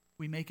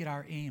 we make it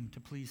our aim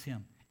to please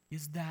him.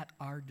 Is that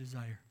our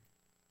desire?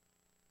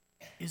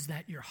 Is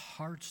that your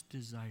heart's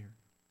desire?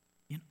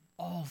 In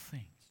all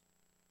things,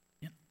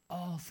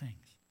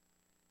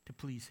 to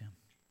please him.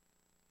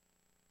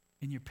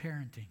 In your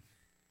parenting,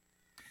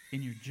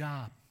 in your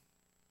job,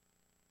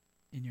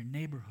 in your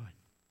neighborhood,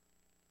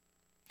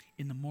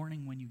 in the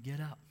morning when you get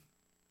up.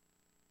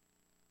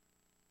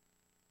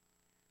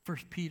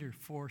 1 Peter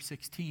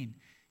 4:16,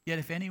 yet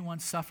if anyone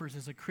suffers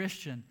as a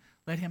Christian,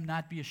 let him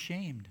not be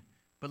ashamed,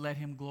 but let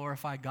him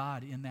glorify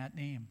God in that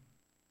name.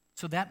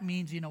 So that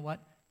means, you know what?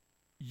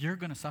 You're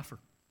going to suffer.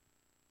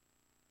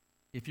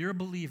 If you're a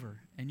believer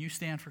and you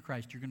stand for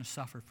Christ, you're going to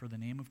suffer for the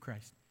name of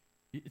Christ.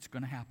 It's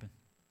going to happen.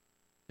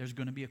 There's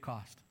going to be a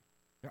cost.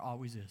 There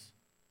always is.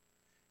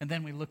 And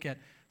then we look at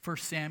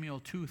 1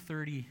 Samuel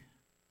 2:30b.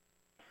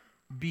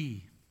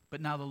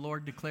 But now the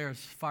Lord declares,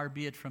 far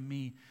be it from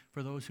me,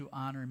 for those who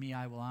honor me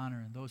I will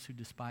honor, and those who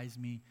despise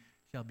me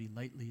shall be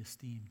lightly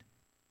esteemed.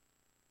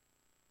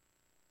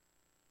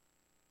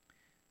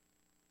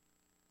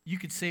 You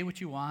could say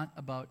what you want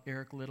about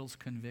Eric Little's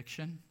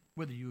conviction,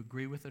 whether you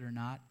agree with it or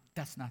not.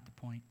 That's not the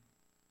point.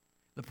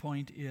 The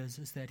point is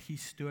that he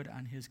stood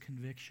on his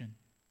conviction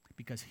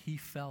because he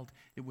felt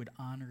it would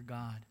honor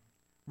God,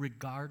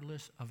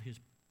 regardless of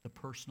the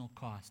personal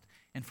cost.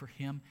 And for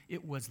him,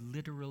 it was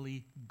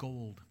literally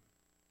gold.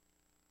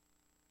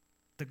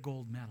 The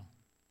gold medal.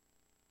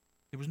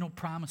 There was no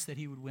promise that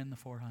he would win the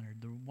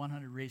 400. The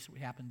 100 race that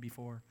happened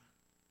before,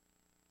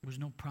 there was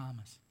no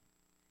promise.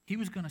 He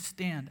was going to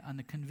stand on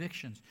the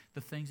convictions,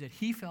 the things that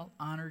he felt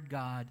honored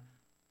God,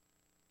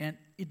 and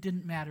it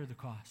didn't matter the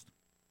cost.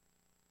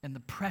 And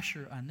the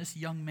pressure on this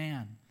young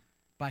man,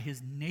 by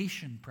his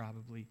nation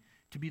probably,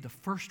 to be the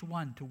first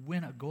one to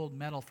win a gold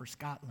medal for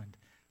Scotland,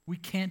 we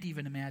can't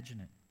even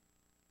imagine it.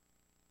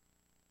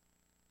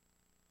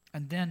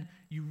 And then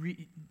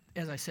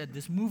as I said,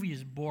 this movie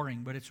is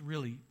boring, but it's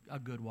really a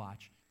good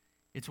watch.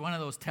 It's one of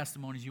those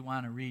testimonies you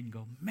want to read and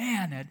go,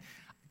 man, Ed,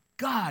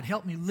 God,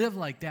 help me live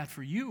like that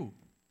for you.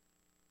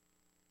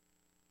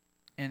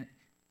 And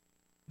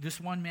this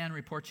one man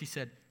reports, he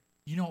said,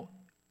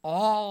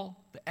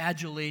 all the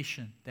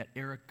adulation that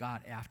Eric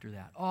got after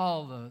that,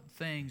 all the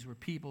things where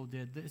people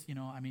did this,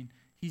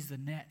 he's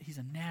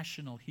a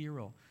national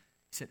hero.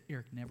 He said,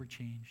 Eric never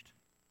changed.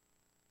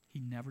 He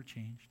never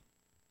changed.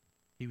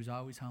 He was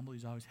always humble. He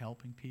was always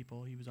helping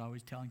people. He was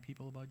always telling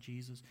people about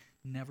Jesus.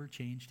 Never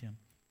changed him.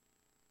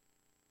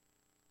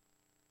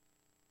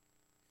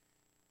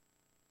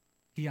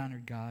 He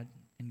honored God,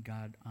 and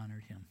God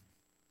honored him.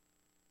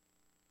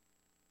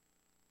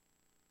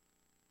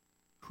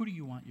 Who do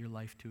you want your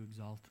life to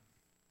exalt?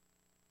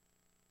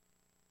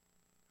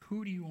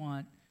 Who do you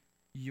want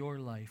your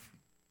life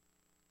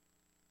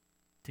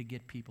to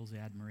get people's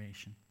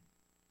admiration?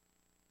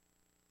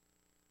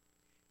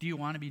 Do you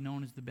want to be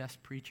known as the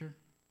best preacher?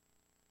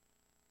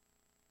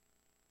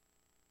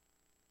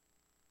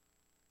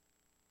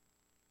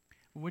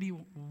 What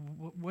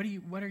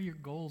are your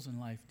goals in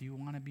life? Do you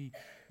want to be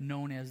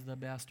known as the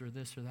best or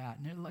this or that?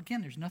 And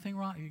again, there's nothing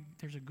wrong.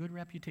 There's a good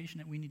reputation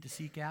that we need to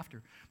seek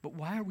after. But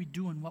why are we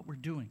doing what we're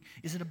doing?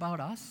 Is it about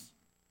us?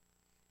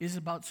 Is it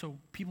about so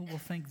people will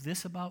think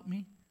this about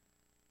me?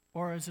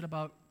 Or is it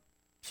about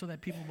so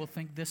that people will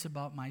think this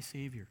about my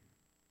Savior,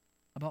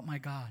 about my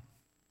God?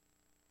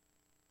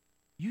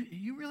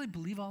 You really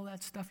believe all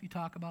that stuff you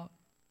talk about?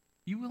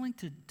 You willing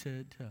to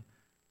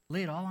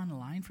lay it all on the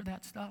line for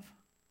that stuff?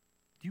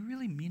 Do you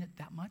really mean it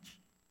that much?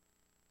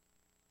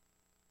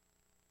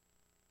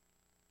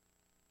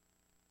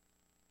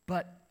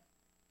 But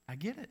I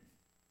get it.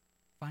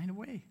 Find a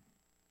way.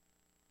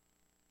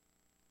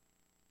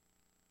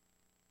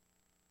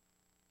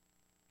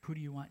 Who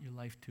do you want your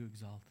life to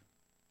exalt?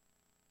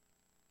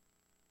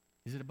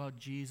 Is it about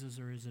Jesus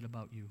or is it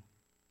about you?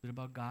 Is it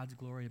about God's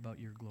glory, about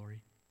your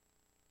glory?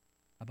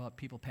 About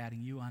people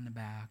patting you on the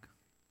back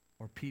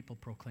or people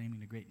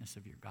proclaiming the greatness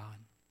of your God?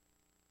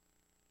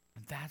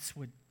 And that's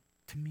what,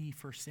 to me,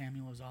 1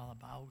 Samuel is all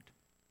about.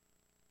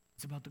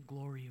 It's about the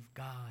glory of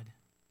God.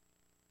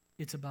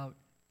 It's about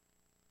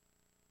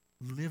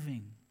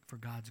living for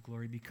God's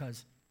glory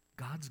because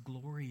God's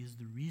glory is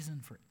the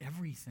reason for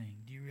everything.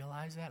 Do you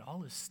realize that? All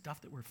this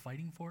stuff that we're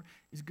fighting for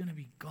is going to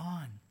be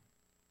gone.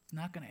 It's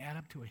not going to add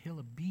up to a hill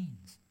of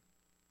beans.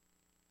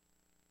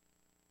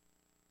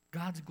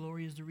 God's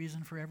glory is the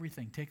reason for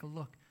everything. Take a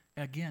look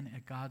again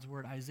at God's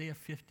word. Isaiah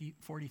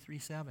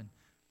 43:7.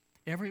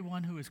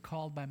 Everyone who is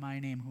called by my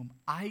name, whom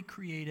I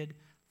created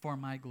for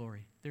my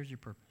glory. There's your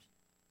purpose.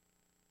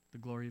 The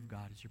glory of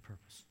God is your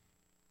purpose.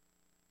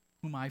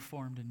 Whom I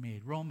formed and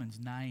made. Romans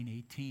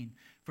 9:18.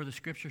 For the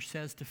scripture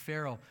says to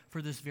Pharaoh,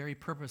 for this very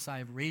purpose I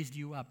have raised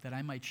you up, that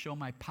I might show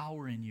my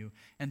power in you,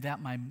 and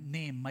that my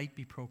name might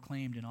be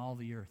proclaimed in all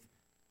the earth.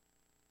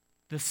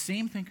 The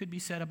same thing could be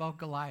said about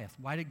Goliath.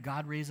 Why did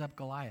God raise up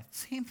Goliath?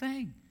 Same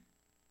thing.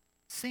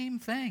 Same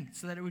thing,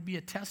 so that it would be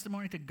a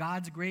testimony to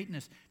God's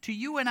greatness. To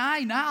you and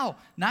I now,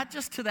 not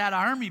just to that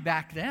army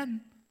back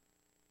then.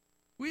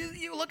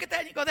 You look at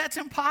that and you go, that's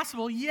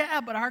impossible. Yeah,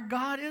 but our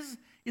God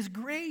is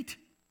great.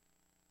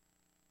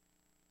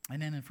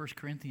 And then in 1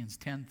 Corinthians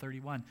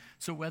 10:31,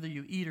 so whether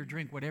you eat or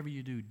drink, whatever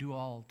you do, do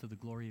all to the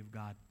glory of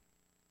God.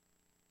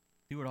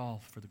 Do it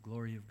all for the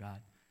glory of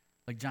God.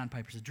 Like John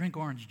Piper says, drink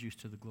orange juice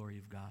to the glory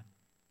of God.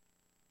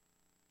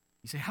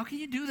 You say, how can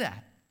you do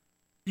that?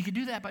 You can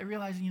do that by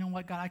realizing, you know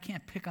what, God, I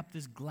can't pick up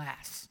this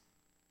glass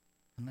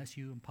unless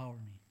you empower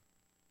me.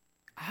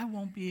 I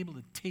won't be able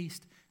to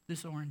taste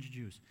this orange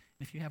juice.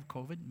 And if you have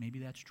COVID, maybe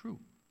that's true.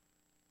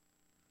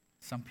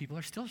 Some people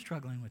are still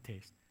struggling with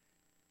taste.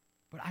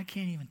 But I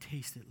can't even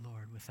taste it,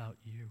 Lord, without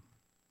you.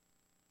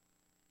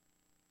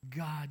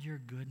 God, your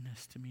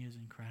goodness to me is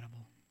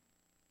incredible.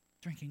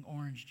 Drinking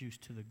orange juice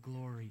to the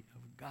glory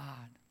of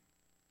God.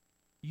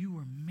 You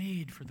were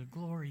made for the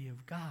glory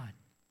of God.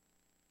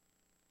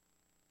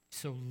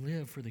 So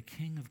live for the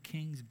King of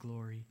Kings'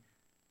 glory,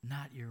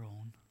 not your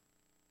own.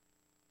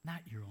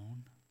 Not your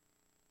own.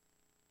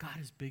 God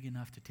is big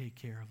enough to take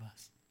care of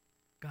us.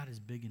 God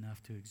is big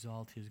enough to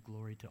exalt his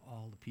glory to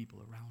all the people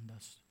around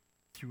us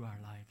through our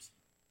lives.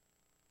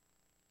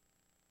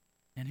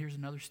 And here's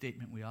another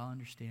statement we all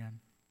understand.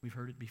 We've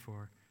heard it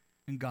before.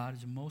 And God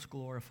is most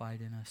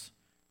glorified in us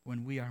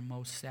when we are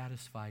most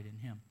satisfied in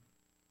him.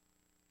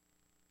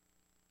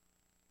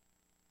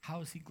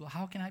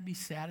 How can I be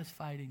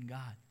satisfied in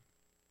God?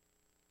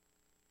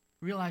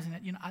 Realizing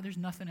that, there's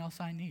nothing else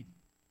I need.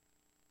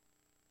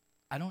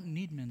 I don't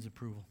need men's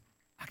approval.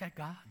 I got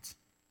God's.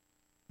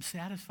 I'm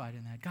satisfied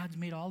in that. God's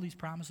made all these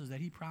promises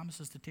that he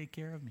promises to take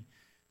care of me,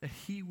 that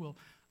he will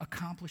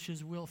accomplish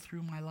his will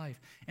through my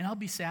life. And I'll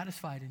be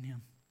satisfied in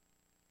him.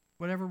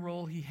 Whatever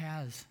role he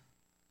has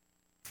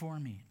for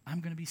me,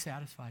 I'm going to be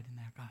satisfied in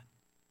that, God.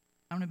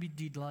 I'm going to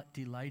be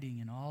delighting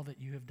in all that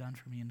you have done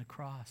for me in the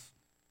cross.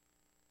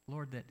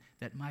 Lord,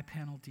 that my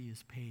penalty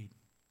is paid.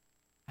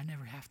 I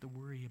never have to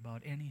worry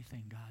about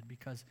anything, God,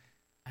 because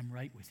I'm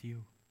right with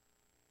you.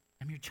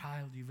 I'm your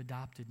child. You've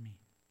adopted me.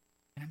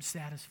 And I'm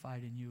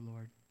satisfied in you,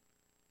 Lord.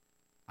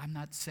 I'm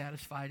not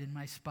satisfied in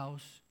my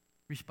spouse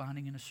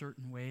responding in a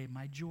certain way.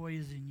 My joy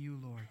is in you,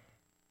 Lord.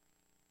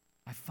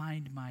 I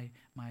find my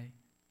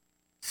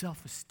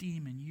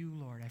self-esteem in you,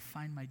 Lord. I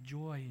find my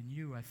joy in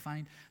you. I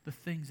find the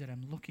things that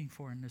I'm looking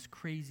for in this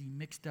crazy,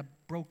 mixed up,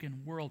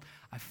 broken world.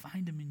 I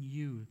find them in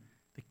you,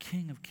 the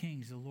King of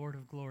Kings, the Lord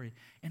of Glory.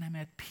 And I'm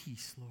at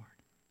peace, Lord.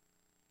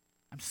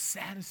 I'm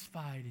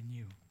satisfied in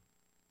you.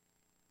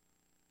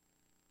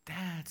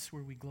 That's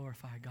where we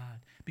glorify God.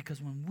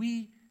 Because when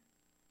we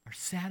are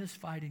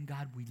satisfied in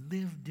God, we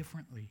live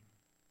differently.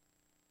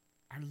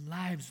 Our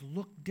lives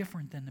look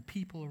different than the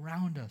people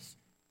around us.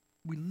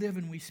 We live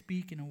and we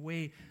speak in a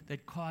way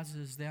that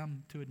causes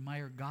them to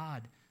admire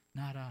God,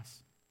 not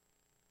us.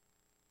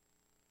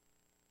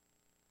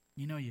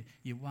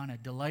 You want to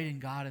delight in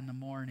God in the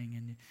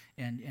morning,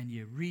 and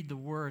you read the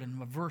Word,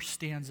 and a verse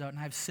stands out.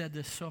 And I've said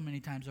this so many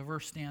times. A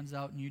verse stands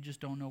out, and you just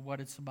don't know what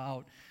it's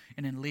about.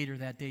 And then later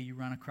that day, you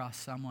run across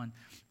someone,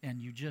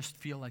 and you just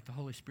feel like the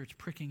Holy Spirit's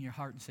pricking your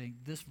heart and saying,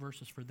 this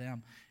verse is for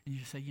them. And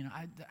you say,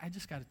 I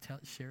just got to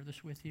share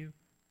this with you.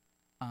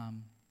 I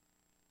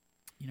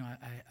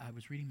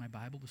was reading my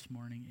Bible this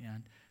morning,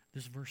 and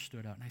this verse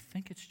stood out. And I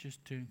think it's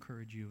just to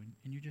encourage you,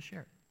 and you just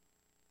share it.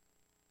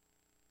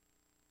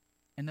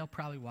 And they'll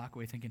probably walk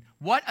away thinking,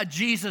 what a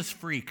Jesus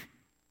freak.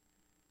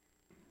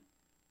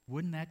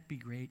 Wouldn't that be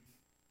great?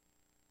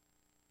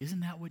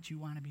 Isn't that what you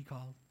want to be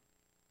called?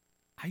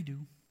 I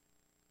do.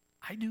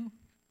 I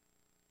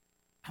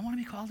want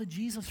to be called a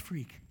Jesus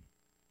freak.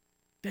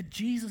 That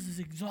Jesus is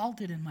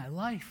exalted in my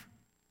life.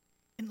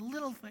 In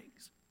little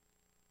things.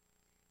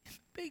 In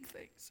big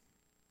things.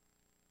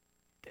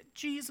 That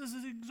Jesus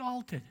is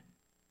exalted.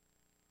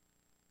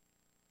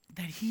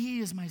 That he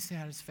is my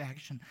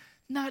satisfaction.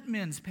 Not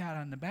men's pat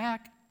on the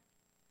back.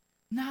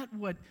 Not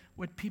what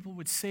people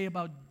would say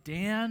about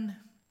Dan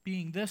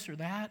being this or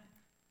that.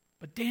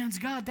 But Dan's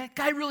God. That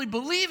guy really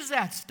believes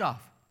that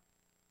stuff.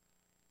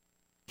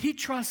 He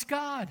trusts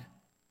God.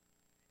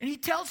 And he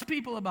tells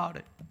people about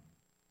it.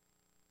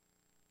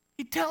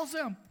 He tells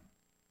them.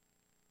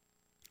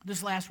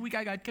 This last week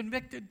I got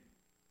convicted.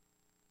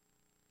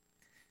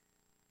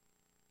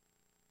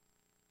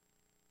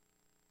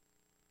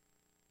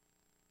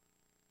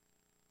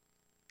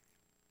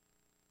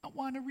 I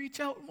want to reach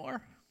out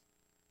more.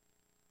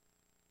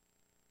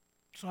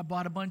 So I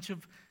bought a bunch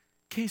of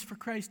Case for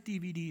Christ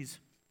DVDs.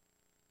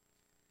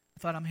 I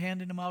thought, I'm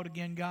handing them out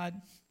again,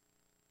 God.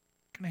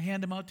 Can I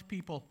hand them out to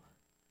people?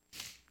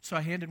 So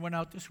I handed one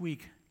out this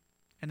week.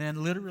 And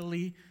then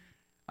literally,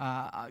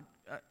 the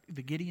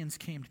Gideons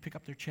came to pick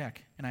up their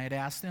check. And I had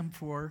asked them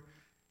for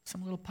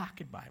some little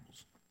pocket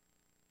Bibles.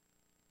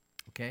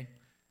 Okay?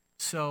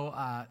 So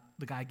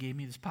the guy gave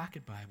me this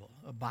pocket Bible,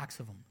 a box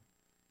of them.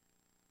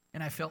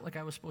 And I felt like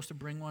I was supposed to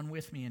bring one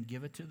with me and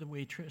give it to the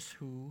waitress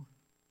who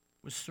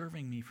was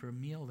serving me for a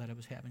meal that I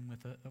was having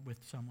with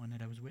someone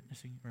that I was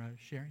witnessing or I was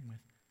sharing with.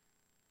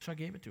 So I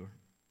gave it to her.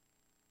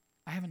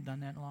 I haven't done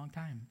that in a long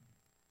time.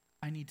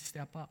 I need to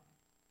step up.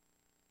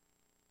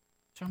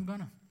 So I'm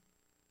gonna.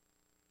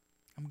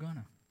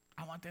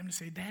 I want them to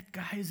say, that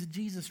guy is a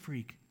Jesus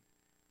freak.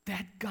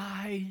 That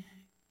guy,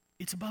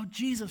 it's about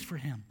Jesus for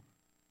him.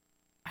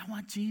 I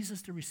want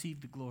Jesus to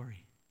receive the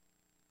glory.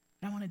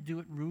 I don't want to do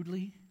it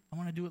rudely. I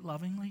want to do it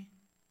lovingly.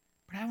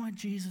 But I want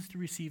Jesus to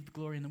receive the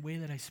glory in the way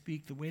that I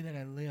speak, the way that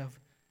I live,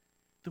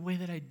 the way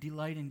that I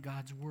delight in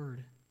God's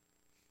word,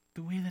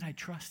 the way that I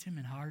trust him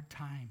in hard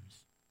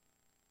times.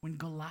 When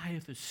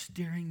Goliath is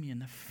staring me in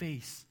the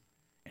face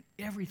and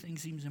everything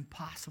seems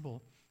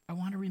impossible, I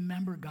want to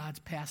remember God's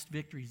past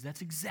victories.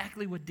 That's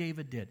exactly what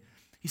David did.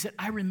 He said,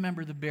 I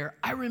remember the bear,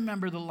 I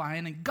remember the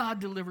lion, and God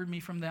delivered me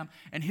from them,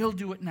 and he'll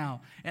do it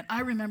now. And I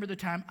remember the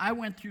time I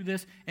went through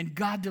this, and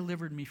God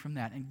delivered me from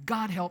that, and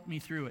God helped me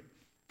through it.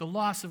 The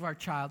loss of our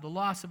child, the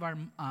loss of our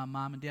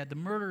mom and dad, the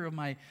murder of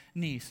my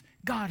niece.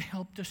 God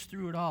helped us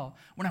through it all.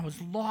 When I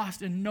was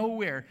lost and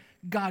nowhere,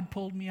 God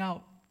pulled me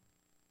out.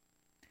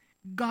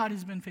 God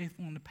has been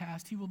faithful in the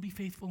past. He will be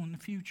faithful in the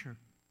future.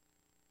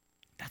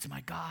 That's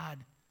my God.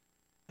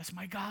 That's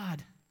my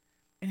God.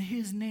 And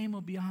his name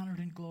will be honored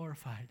and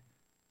glorified.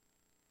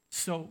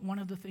 So one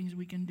of the things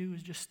we can do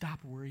is just stop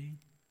worrying.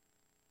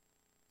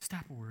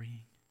 Stop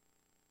worrying.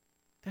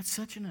 That's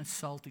such an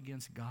assault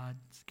against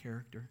God's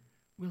character.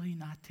 Will he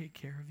not take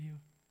care of you?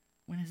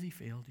 When has he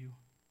failed you?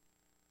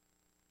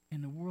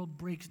 And the world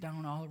breaks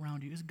down all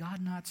around you. Is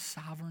God not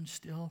sovereign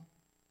still?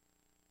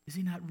 Is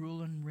he not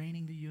ruling,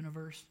 reigning the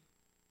universe?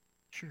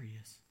 Sure he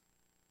is.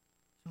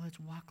 So let's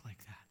walk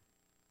like that.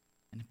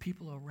 And the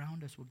people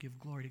around us will give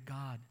glory to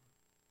God,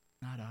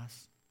 not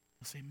us.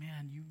 They'll say,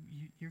 man,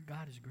 your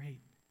God is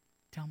great.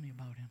 Tell me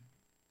about him.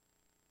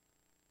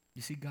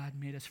 You see, God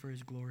made us for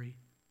his glory,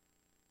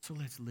 so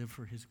let's live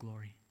for his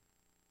glory.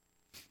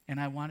 And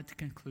I wanted to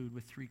conclude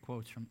with 3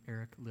 quotes from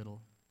Eric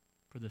Liddell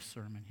for this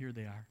sermon. Here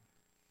they are.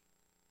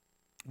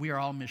 We are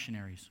all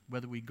missionaries.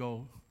 Whether we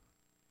go,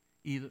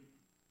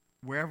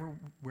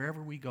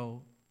 wherever we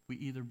go, we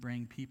either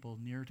bring people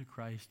near to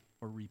Christ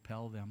or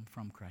repel them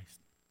from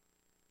Christ.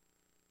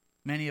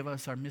 Many of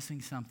us are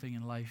missing something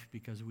in life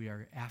because we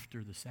are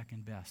after the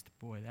second best.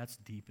 Boy, that's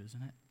deep,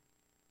 isn't it?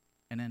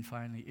 And then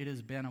finally, it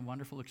has been a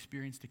wonderful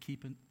experience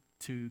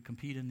to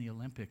compete in the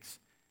Olympics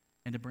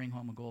and to bring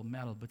home a gold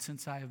medal. But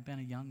since I have been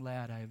a young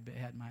lad, I have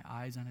had my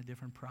eyes on a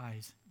different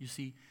prize. You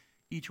see,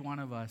 each one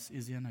of us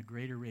is in a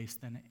greater race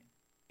than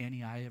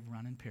any I have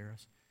run in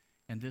Paris.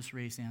 And this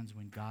race ends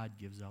when God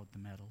gives out the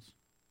medals.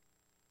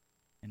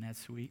 Isn't that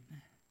sweet?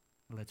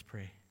 Let's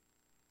pray.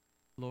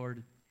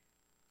 Lord,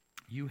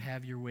 you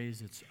have your ways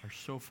that are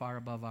so far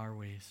above our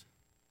ways.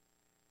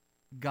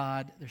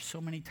 God, there's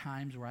so many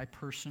times where I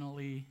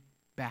personally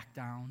back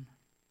down.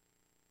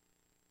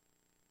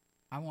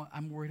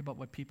 I'm worried about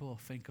what people will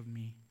think of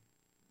me,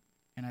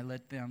 and I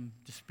let them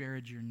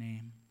disparage your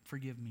name.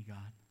 Forgive me,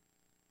 God.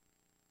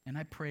 And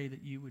I pray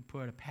that you would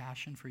put a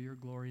passion for your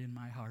glory in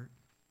my heart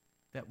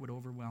that would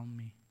overwhelm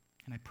me.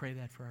 And I pray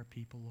that for our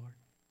people, Lord.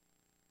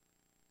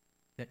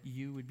 That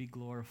you would be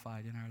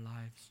glorified in our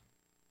lives.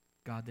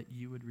 God, that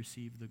you would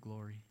receive the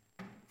glory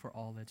for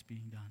all that's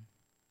being done.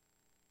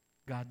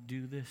 God,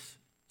 do this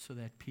so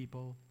that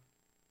people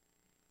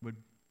would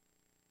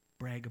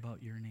brag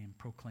about your name,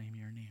 proclaim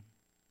your name.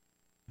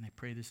 And I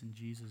pray this in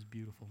Jesus'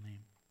 beautiful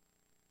name.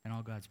 And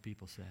all God's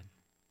people said,